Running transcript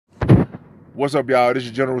What's up, y'all? This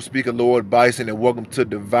is General Speaker Lord Bison, and welcome to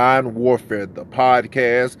Divine Warfare, the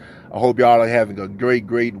podcast. I hope y'all are having a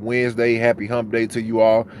great Wednesday. Happy hump day to you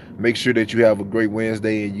all. Make sure that you have a great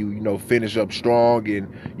Wednesday and you finish up strong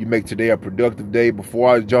and you make today a productive day.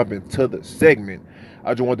 Before I jump into the segment,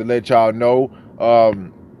 I just want to let y'all know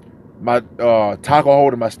my taco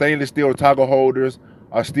holder, my stainless steel taco holders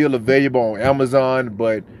are still available on Amazon,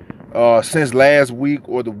 but since last week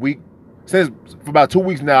or for about 2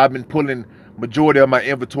 weeks now, I've been pulling majority of my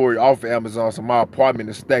inventory off of Amazon, so my apartment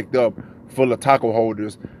is stacked up full of taco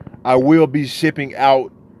holders. I will be shipping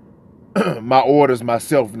out my orders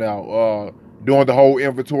myself now, doing the whole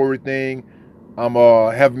inventory thing. I'm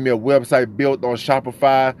having me a website built on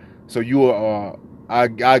Shopify, so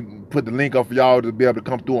I put the link up for y'all to be able to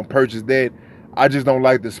come through and purchase that. I just don't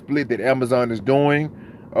like the split that Amazon is doing,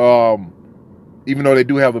 even though they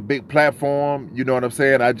do have a big platform. You know what I'm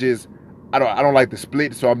saying? I don't like the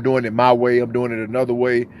split, so I'm doing it my way. I'm doing it another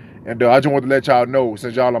way. And I just want to let y'all know,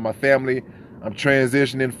 since y'all are my family, I'm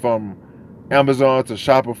transitioning from Amazon to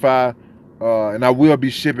Shopify. And I will be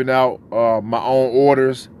shipping out my own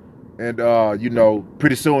orders. And,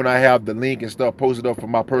 pretty soon I have the link and stuff posted up for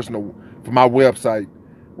my website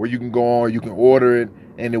where you can go on, you can order it,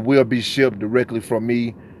 and it will be shipped directly from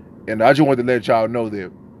me. And I just want to let y'all know that.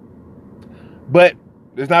 But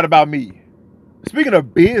it's not about me. Speaking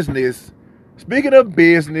of business,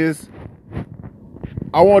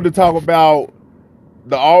 I wanted to talk about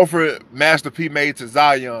the offer Master P made to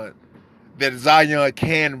Zion that Zion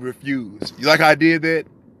can refuse. You like how I did that?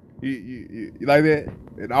 You like that?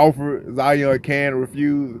 An offer Zion can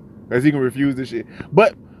refuse, because he can refuse this shit.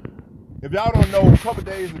 But if y'all don't know, a couple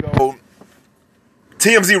days ago,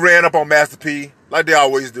 TMZ ran up on Master P like they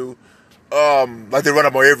always do. Like they run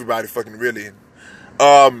up on everybody, fucking really.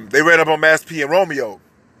 They ran up on Master P and Romeo.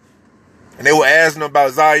 And they were asking him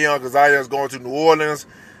about Zion, because Zion's going to New Orleans.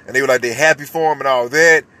 And they were like, they're happy for him and all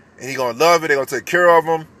that. And he going to love it. They're going to take care of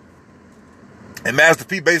him. And Master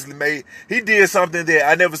P basically he did something that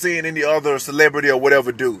I never seen any other celebrity or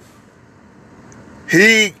whatever do.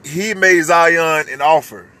 He made Zion an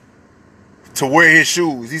offer to wear his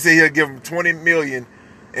shoes. He said he'll give him $20 million,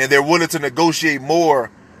 and they're willing to negotiate more.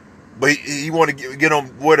 But he want to get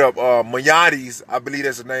him with Manyatis. I believe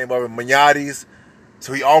that's the name of it, Manyatis.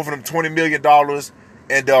 So he offered him $20 million,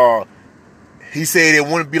 and he said it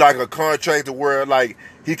wouldn't be like a contract to where like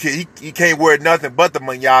he can't wear nothing but the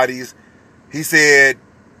Manyatis. He said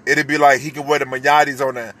it'd be like he can wear the Manyatis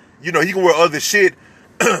on that. He can wear other shit,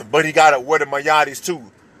 but he gotta wear the Manyatis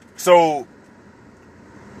too. So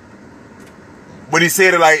when he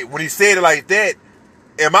said it like that,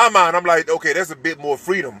 in my mind, I'm like, okay, that's a bit more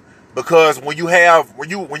freedom. Because when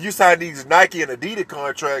you sign these Nike and Adidas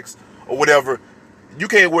contracts or whatever, you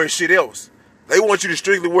can't wear shit else. They want you to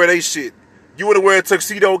strictly wear they shit. You want to wear a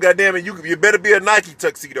tuxedo, goddamn it, you better be a Nike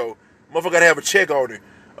tuxedo. Motherfucker gotta have a check on it.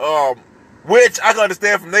 Which I can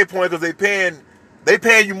understand from their point, because they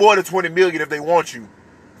paying you more than $20 million if they want you.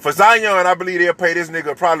 For Zion, I believe they'll pay this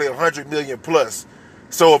nigga probably $100 million plus.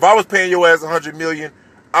 So if I was paying your ass $100 million,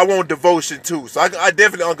 I want devotion too. So I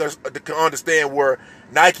definitely understand where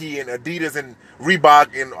Nike and Adidas and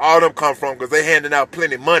Reebok and all them come from, because they handing out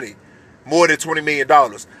plenty of money, more than $20 million.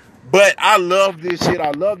 But I love this shit.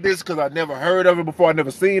 I love this because I never heard of it before. I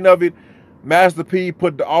never seen of it. Master P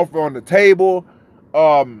put the offer on the table.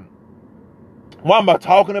 Why am I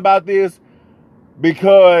talking about this?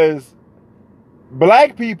 Because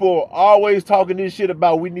black people always talking this shit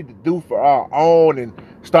about we need to do for our own and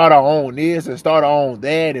start our own this and start our own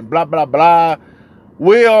that and blah, blah, blah.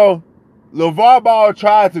 Well, LeVar Ball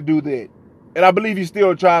tried to do that. And I believe he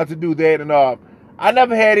still trying to do that. And I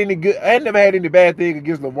never had any bad thing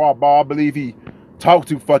against LeVar Ball. I believe he talked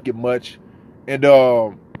too fucking much. And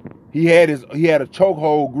he had a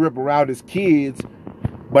chokehold grip around his kids.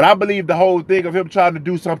 But I believe the whole thing of him trying to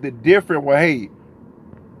do something different, well, hey,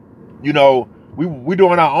 we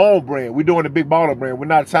doing our own brand. We're doing the Big Baller brand. We're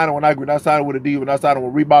not signing with Nike. We're not signing with Adidas. We're not signing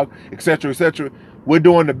with Reebok, etc., etc. We're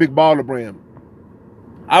doing the Big Baller brand.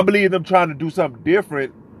 I believe them trying to do something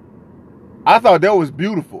different. I thought that was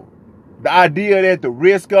beautiful. The idea that the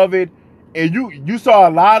risk of it, and you saw a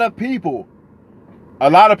lot of people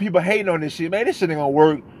hating on this shit. Man, this shit ain't gonna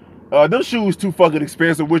work. Them shoes too fucking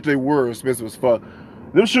expensive, which they were expensive as fuck.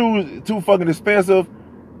 Them shoes too fucking expensive.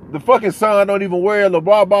 The fucking son don't even wear it.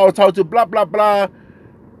 LeVar Ball talk to blah, blah, blah.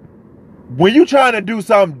 When you trying to do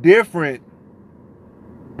something different,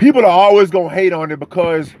 people are always going to hate on it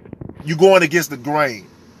because you're going against the grain.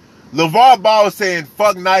 LeVar Ball saying,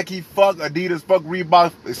 fuck Nike, fuck Adidas, fuck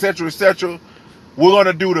Reebok, etc., etc. We're going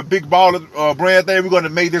to do the Big Baller brand thing. We're going to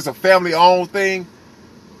make this a family-owned thing.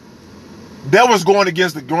 that was going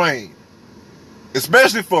against the grain,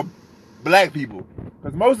 especially for black people.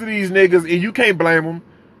 Because most of these niggas, and you can't blame them,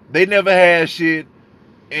 they never had shit,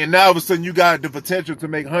 and now all of a sudden you got the potential to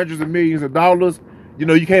make hundreds of millions of dollars. You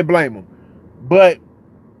know, you can't blame them. But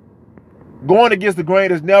going against the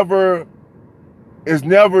grain is never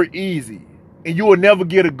easy, and you will never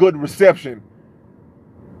get a good reception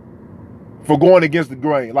for going against the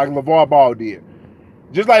grain like LeVar Ball did.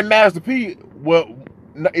 Just like Master P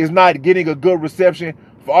is not getting a good reception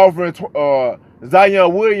for offering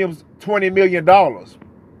Zion Williams $20 million.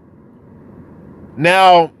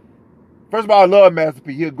 Now, first of all, I love Master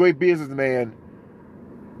P. He's a great businessman.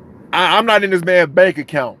 I'm not in this man's bank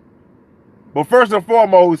account. But first and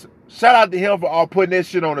foremost, shout out to him for all putting that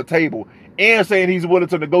shit on the table and saying he's willing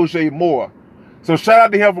to negotiate more. So shout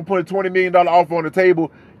out to him for putting $20 million offer on the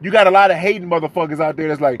table. You got a lot of hating motherfuckers out there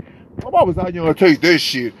that's like, why was I gonna take this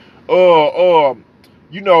shit?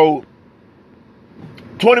 You know,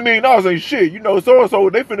 $20 million ain't shit. You know, so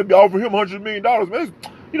they finna be offering him $100 million. Man,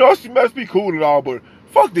 you know, it must be cool and all, but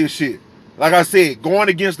fuck this shit. Like I said, going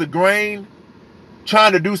against the grain,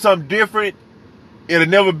 trying to do something different, it'll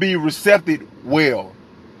never be received well.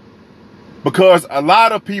 Because a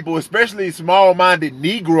lot of people, especially small-minded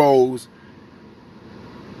Negroes,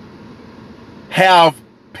 have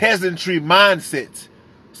peasantry mindsets.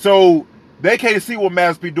 So they can't see what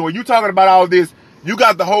Master P doing. You talking about all this, you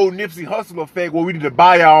got the whole Nipsey Hussle effect where we need to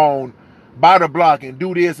buy our own, buy the block and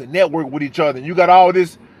do this and network with each other. And you got all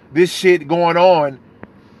this shit going on,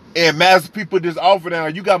 and Master P put this offer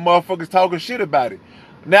down. You got motherfuckers talking shit about it.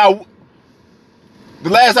 Now, the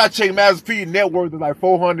last I checked, Master P net worth is like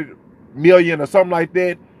 400 million or something like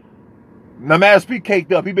that. Now Master P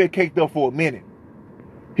caked up. He been caked up for a minute.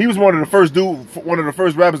 He was one of the first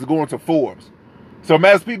rappers to go into Forbes. So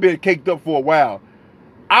Master P been caked up for a while.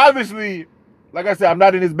 Obviously, like I said, I'm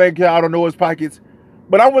not in his bank account. I don't know his pockets.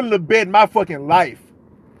 But I'm willing to bet my fucking life.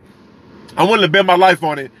 I'm willing to bet my life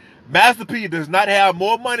on it. Master P does not have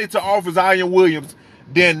more money to offer Zion Williams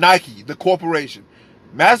than Nike, the corporation.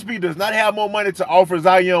 Master P does not have more money to offer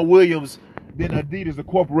Zion Williams than Adidas, the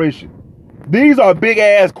corporation. These are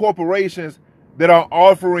big-ass corporations that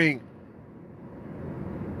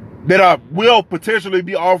will potentially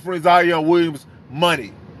be offering Zion Williams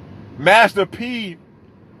money. Master P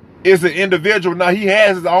is an individual. Now, he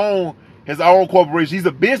has his own corporation. He's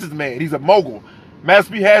a businessman. He's a mogul.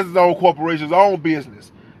 Master P has his own corporation, his own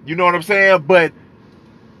business. You know what I'm saying? But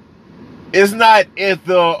it's not at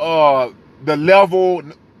the level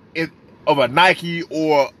of a Nike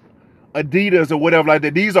or Adidas or whatever like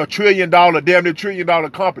that. These are damn near $1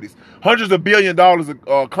 trillion companies. Hundreds of $1 billion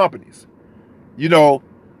companies. You know?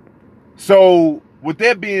 So, with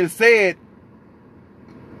that being said,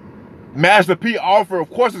 Master P offer, of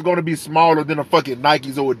course, is going to be smaller than a fucking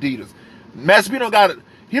Nikes or Adidas. Master P don't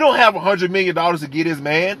have $100 million to get his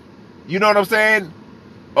man. You know what I'm saying?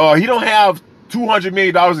 He don't have $200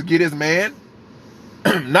 million to get his man.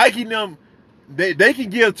 Nike them, they can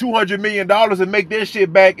give $200 million and make their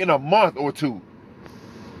shit back in a month or two.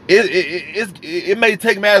 It may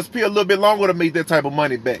take Master P a little bit longer to make that type of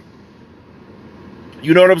money back.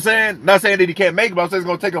 You know what I'm saying? Not saying that he can't make it, but I'm saying it's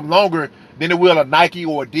going to take him longer than it will a Nike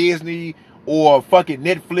or a Disney or fucking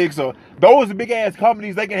Netflix. Or those big ass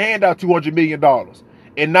companies, they can hand out $200 million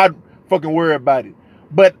and not fucking worry about it.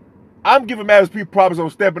 But I'm giving Master P props on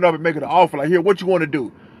stepping up and making an offer. Like, here, what you want to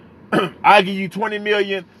do? I give you $20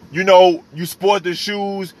 million. You know, you sport the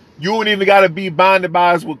shoes. You don't even got to be bonded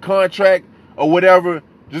by us with contract or whatever.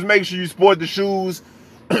 Just make sure you sport the shoes.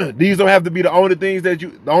 These don't have to be the only thing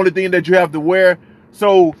that you have to wear.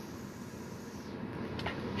 So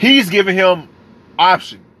he's giving him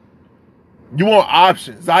option. You want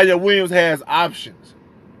options. Zion Williams has options.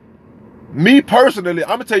 Me personally,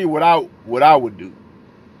 I'm gonna tell you what I would do.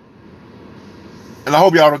 And I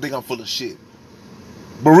hope y'all don't think I'm full of shit.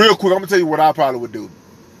 But real quick, I'm gonna tell you what I probably would do.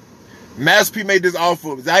 Master P made this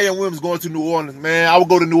offer. Zion Williams going to New Orleans. Man, I would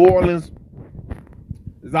go to New Orleans.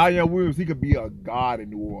 Zion Williams, he could be a god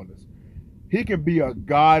in New Orleans. He can be a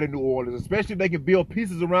god in New Orleans, especially if they can build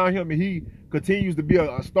pieces around him and he continues to be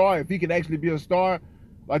a star. If he can actually be a star,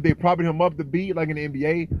 like they propping him up to be, like in the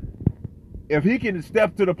NBA. If he can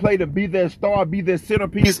step to the plate and be that star, be that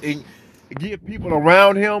centerpiece, and get people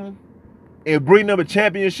around him and bring them a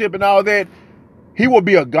championship and all that, he will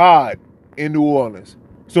be a god in New Orleans.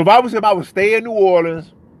 So if I was him, I would stay in New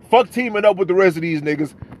Orleans, fuck teaming up with the rest of these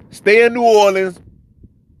niggas, stay in New Orleans,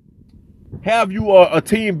 have you a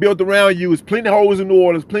team built around you. There's plenty of holes in New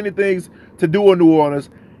Orleans, plenty of things to do in New Orleans.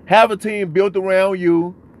 Have a team built around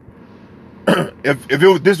you.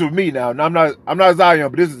 If this was me now, and I'm not Zion,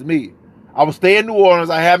 but this is me. I would stay in New Orleans.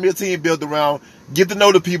 I have me a team built around, get to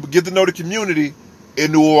know the people, get to know the community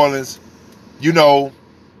in New Orleans. You know,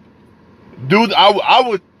 I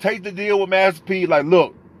would take the deal with Master P. Like,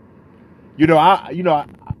 look, you know,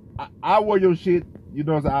 I wear your shit. You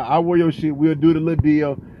know, I wear your shit. We'll do the little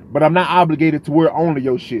deal, but I'm not obligated to wear only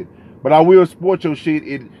your shit. But I will sport your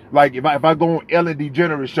shit. Like if I go on Ellen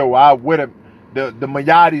DeGeneres show, I wear the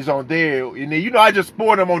Mayatis on there, and then I just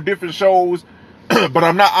sport them on different shows. But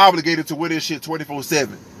I'm not obligated to wear this shit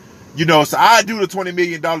 24/7. You know, so I do the $20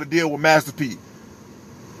 million deal with Master P.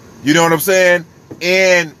 You know what I'm saying?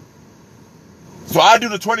 And so I do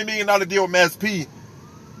the $20 million deal with Master P.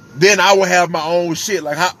 Then I will have my own shit.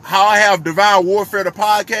 Like how I have Divine Warfare, the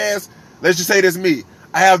podcast. Let's just say this me.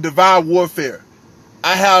 I have Divine Warfare.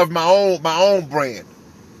 I have my own brand.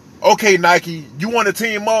 Okay, Nike, you want to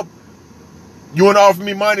team up? You want to offer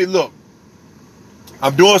me money? Look,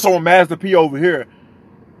 I'm doing some with Master P over here.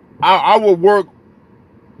 I will work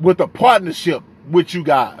with a partnership with you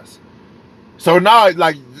guys. So now,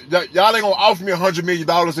 like, y'all ain't gonna offer me $100 million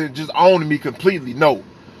and just own me completely. No.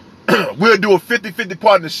 We'll do a 50-50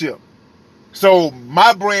 partnership. So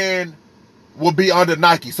my brand will be under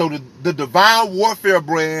Nike. So the Divine Warfare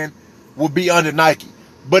brand will be under Nike.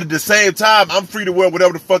 But at the same time, I'm free to wear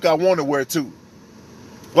whatever the fuck I want to wear too.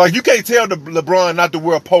 Like, you can't tell LeBron not to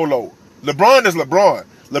wear a polo. LeBron is LeBron.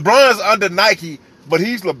 LeBron's under Nike, but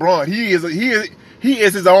he's LeBron. He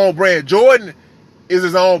is his own brand. Jordan is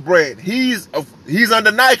his own brand. He's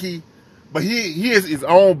under Nike, but he is his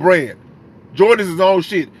own brand. Jordan is his own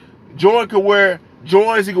shit. Jordan can wear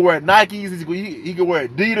Jordans, he can wear Nikes, he can wear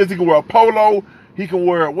Adidas, he can wear a Polo, he can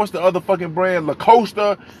wear, what's the other fucking brand,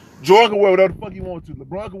 Lacoste. Jordan can wear whatever the fuck he wants to.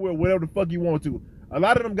 LeBron can wear whatever the fuck he wants to. A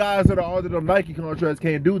lot of them guys that are under them Nike contracts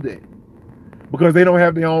can't do that because they don't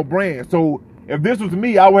have their own brand. So if this was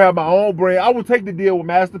me, I would have my own brand. I would take the deal with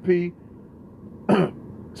Master P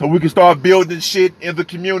so we can start building shit in the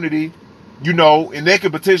community, you know, and they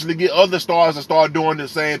could potentially get other stars to start doing the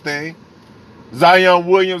same thing. Zion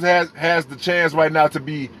Williams has the chance right now to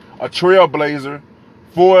be a trailblazer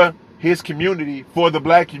for his community, for the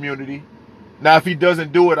black community. Now, if he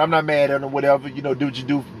doesn't do it, I'm not mad at him, whatever. You know, do what you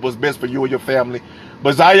do what's best for you and your family.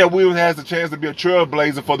 But Zion Williams has the chance to be a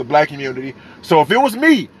trailblazer for the black community. So if it was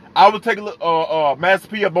me, I would take Master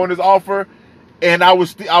P up on his offer, and I would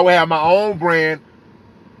have my own brand.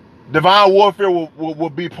 Divine Warfare will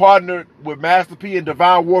be partnered with Master P, and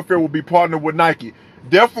Divine Warfare will be partnered with Nike.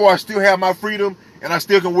 Therefore, I still have my freedom, and I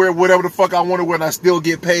still can wear whatever the fuck I want to wear, and I still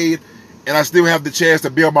get paid, and I still have the chance to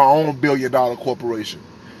build my own billion-dollar corporation.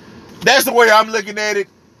 That's the way I'm looking at it.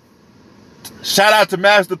 Shout out to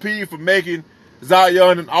Master P for making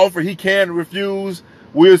Zion an offer he can refuse.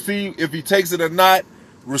 We'll see if he takes it or not.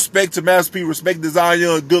 Respect to Master P, respect to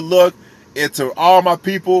Zion, good luck. And to all my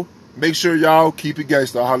people, make sure y'all keep it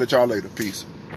gangsta. I'll holler at y'all later. Peace.